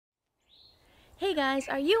Hey guys,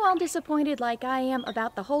 are you all disappointed like I am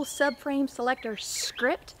about the whole Subframe Selector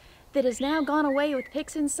script that has now gone away with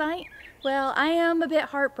PixInsight? Well, I am a bit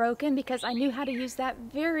heartbroken because I knew how to use that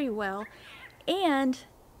very well, and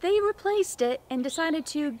they replaced it and decided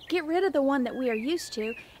to get rid of the one that we are used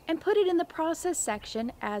to and put it in the process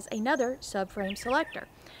section as another Subframe Selector.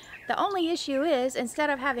 The only issue is, instead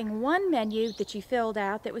of having one menu that you filled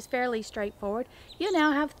out that was fairly straightforward, you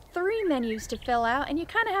now have 3 menus to fill out, and you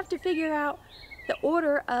kind of have to figure out the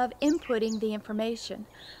order of inputting the information.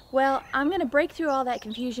 Well, I'm going to break through all that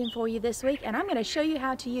confusion for you this week, and I'm going to show you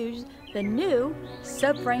how to use the new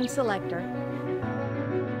Subframe Selector.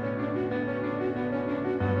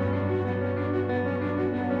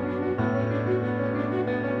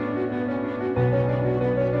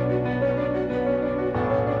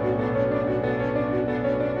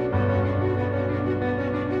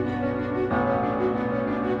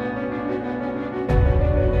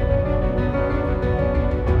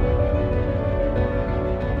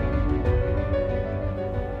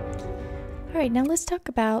 Alright, now let's talk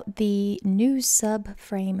about the new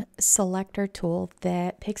Subframe Selector tool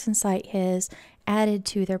that PixInsight has added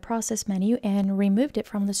to their process menu and removed it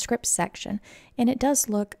from the script section. And it does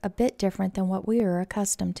look a bit different than what we are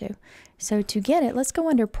accustomed to. So to get it, let's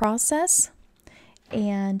go under Process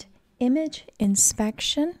and Image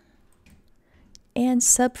Inspection and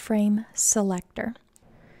Subframe Selector.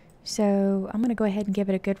 So I'm going to go ahead and give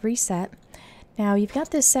it a good reset. Now you've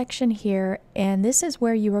got this section here, and this is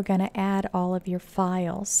where you are going to add all of your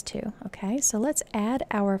files to. Okay, so let's add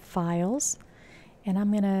our files, and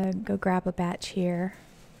I'm going to go grab a batch here.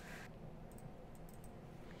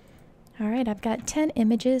 Alright, I've got 10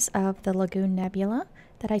 images of the Lagoon Nebula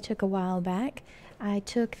that I took a while back. I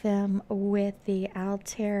took them with the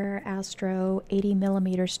Altair Astro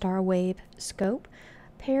 80mm Star Wave scope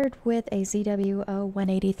paired with a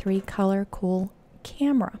ZWO-183 Color Cool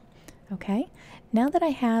camera. Okay, now that I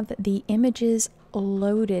have the images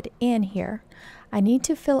loaded in here, I need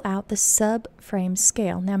to fill out the subframe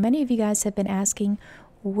scale. Now, many of you guys have been asking,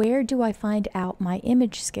 where do I find out my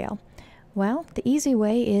image scale? Well, the easy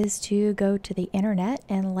way is to go to the internet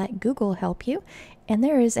and let Google help you. And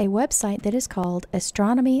there is a website that is called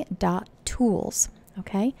astronomy.tools.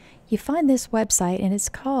 Okay, you find this website and it's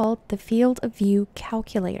called the Field of View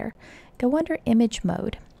Calculator. Go under Image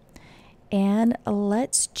Mode. And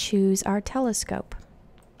let's choose our telescope.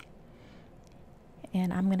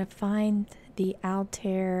 And I'm going to find the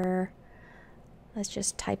Altair, let's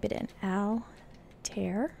just type it in,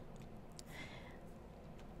 Altair.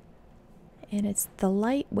 And it's the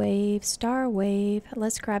light wave, star wave.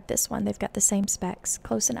 Let's grab this one. They've got the same specs,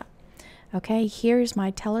 close enough. Okay, here's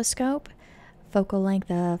my telescope. Focal length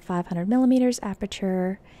of 500 millimeters,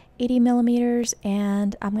 aperture 80 millimeters,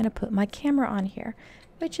 and I'm going to put my camera on here,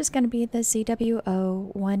 which is going to be the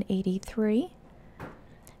ZWO-183.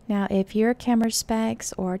 Now, if your camera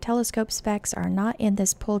specs or telescope specs are not in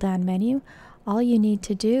this pull-down menu, all you need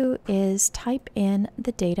to do is type in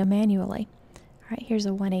the data manually. All right, here's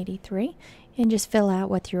a 183, and just fill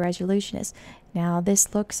out what your resolution is. Now,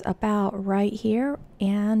 this looks about right here,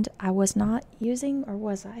 and I was not using, or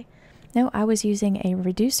was I? No, I was using a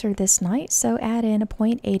reducer this night, so add in a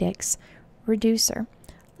 0.8x reducer.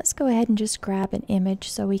 Let's go ahead and just grab an image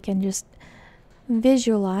so we can just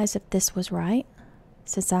visualize if this was right.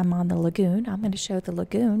 Since I'm on the lagoon, I'm going to show the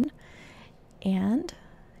lagoon and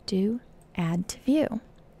do Add to View.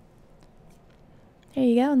 There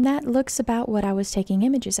you go, and that looks about what I was taking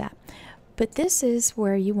images at. But this is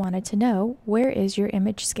where you wanted to know, where is your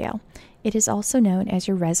image scale? It is also known as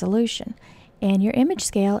your resolution. And your image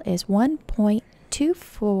scale is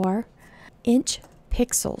 1.24 inch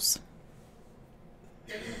pixels.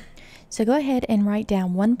 So go ahead and write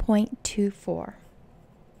down 1.24.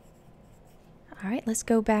 Alright, let's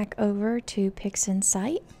go back over to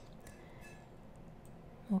PixInsight.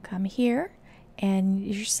 We'll come here, and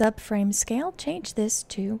your subframe scale, change this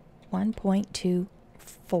to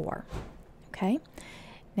 1.24. Okay,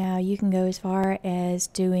 now you can go as far as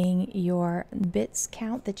doing your bits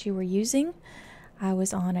count that you were using. I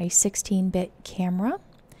was on a 16-bit camera.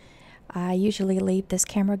 I usually leave this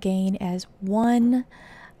camera gain as 1.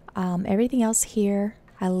 Everything else here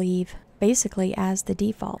I leave basically as the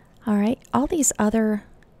default. Alright, all these other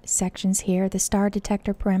sections here, the star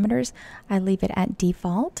detector parameters, I leave it at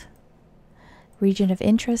default. Region of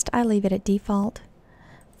interest, I leave it at default.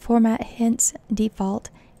 Format hints, default.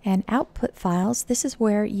 And output files, this is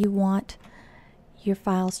where you want your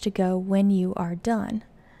files to go when you are done.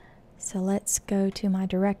 So let's go to my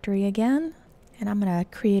directory again, and I'm going to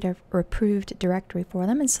create a approved directory for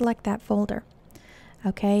them and select that folder.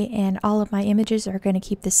 Okay, and all of my images are going to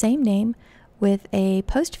keep the same name with a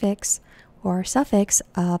postfix or suffix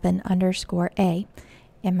of an _A.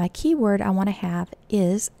 And my keyword I want to have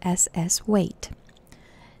is SNRWeight.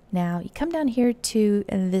 Now you come down here to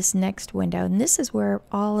this next window, and this is where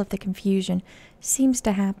all of the confusion seems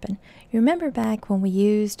to happen. You remember back when we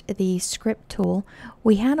used the script tool,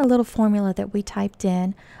 we had a little formula that we typed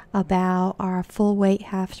in about our full weight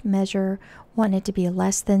half measure, wanting it to be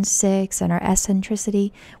less than 6, and our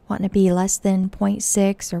eccentricity wanting to be less than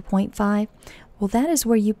 0.6 or 0.5. Well, that is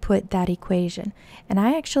where you put that equation. And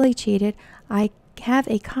I actually cheated. I have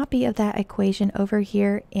a copy of that equation over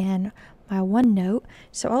here in my OneNote.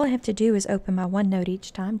 So all I have to do is open my OneNote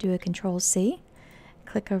each time, do a Control-C,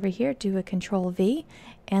 click over here, do a Control-V,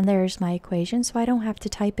 and there's my equation, so I don't have to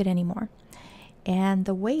type it anymore. And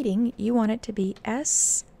the weighting, you want it to be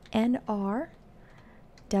SNRWeight,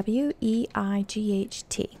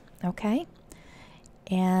 okay?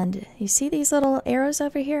 And you see these little arrows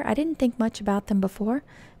over here? I didn't think much about them before,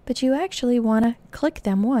 but you actually want to click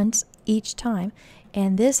them once each time,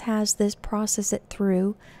 and this has this process it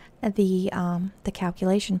through the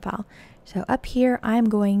calculation file. So up here I'm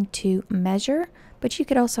going to measure, but you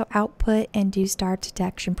could also output and do star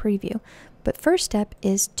detection preview. But first step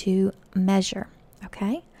is to measure,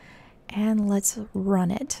 okay? And let's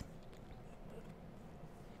run it.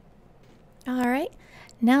 Alright,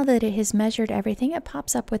 now that it has measured everything, it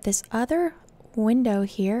pops up with this other window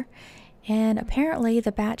here, and apparently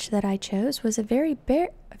the batch that I chose was a very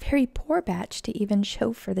poor batch to even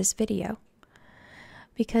show for this video,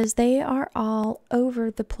 because they are all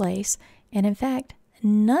over the place, and in fact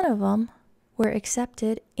none of them were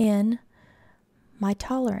accepted in my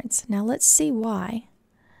tolerance. Now let's see why.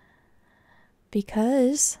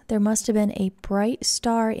 Because there must have been a bright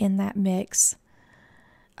star in that mix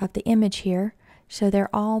of the image here, so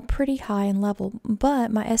they're all pretty high in level,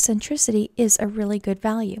 but my eccentricity is a really good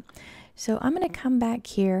value. So I'm going to come back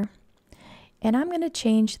here and I'm going to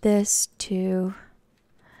change this to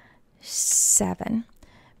 7,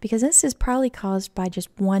 because this is probably caused by just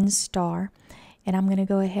one star. And I'm going to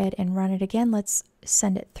go ahead and run it again. Let's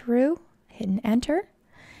send it through, hitting enter,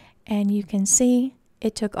 and you can see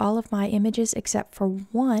it took all of my images except for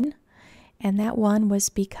one, and that one was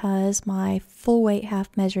because my full weight half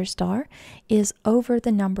measure star is over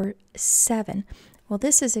the number 7. Well,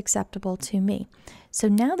 this is acceptable to me. So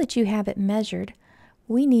now that you have it measured,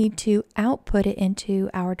 we need to output it into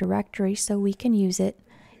our directory so we can use it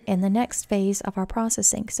in the next phase of our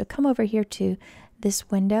processing. So come over here to this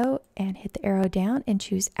window and hit the arrow down and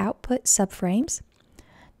choose Output Subframes.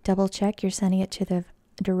 Double check you're sending it to the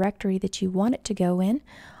directory that you want it to go in.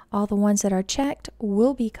 All the ones that are checked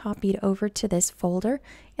will be copied over to this folder,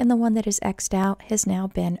 and the one that is X'd out has now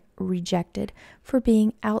been rejected for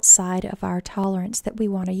being outside of our tolerance that we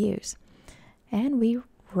want to use. And we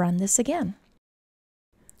run this again.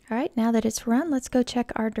 Alright, now that it's run, let's go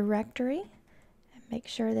check our directory and make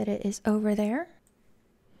sure that it is over there.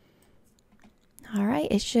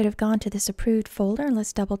 Alright, it should have gone to this approved folder, and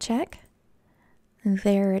let's double check.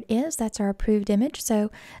 There it is. That's our approved image.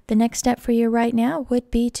 So the next step for you right now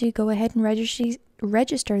would be to go ahead and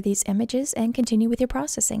register these images and continue with your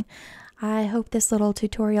processing. I hope this little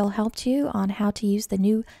tutorial helped you on how to use the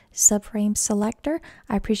new Subframe Selector.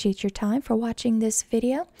 I appreciate your time for watching this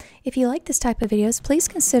video. If you like this type of videos, please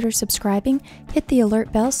consider subscribing. Hit the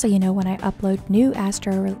alert bell so you know when I upload new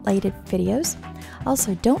Astro-related videos.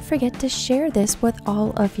 Also, don't forget to share this with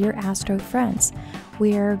all of your Astro friends.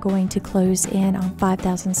 We're going to close in on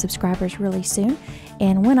 5,000 subscribers really soon,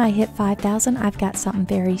 and when I hit 5,000, I've got something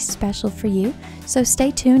very special for you, so stay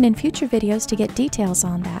tuned in future videos to get details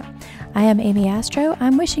on that. I am Amy Astro.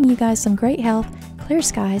 I'm wishing you guys some great health, clear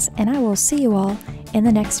skies, and I will see you all in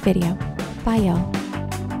the next video. Bye, y'all.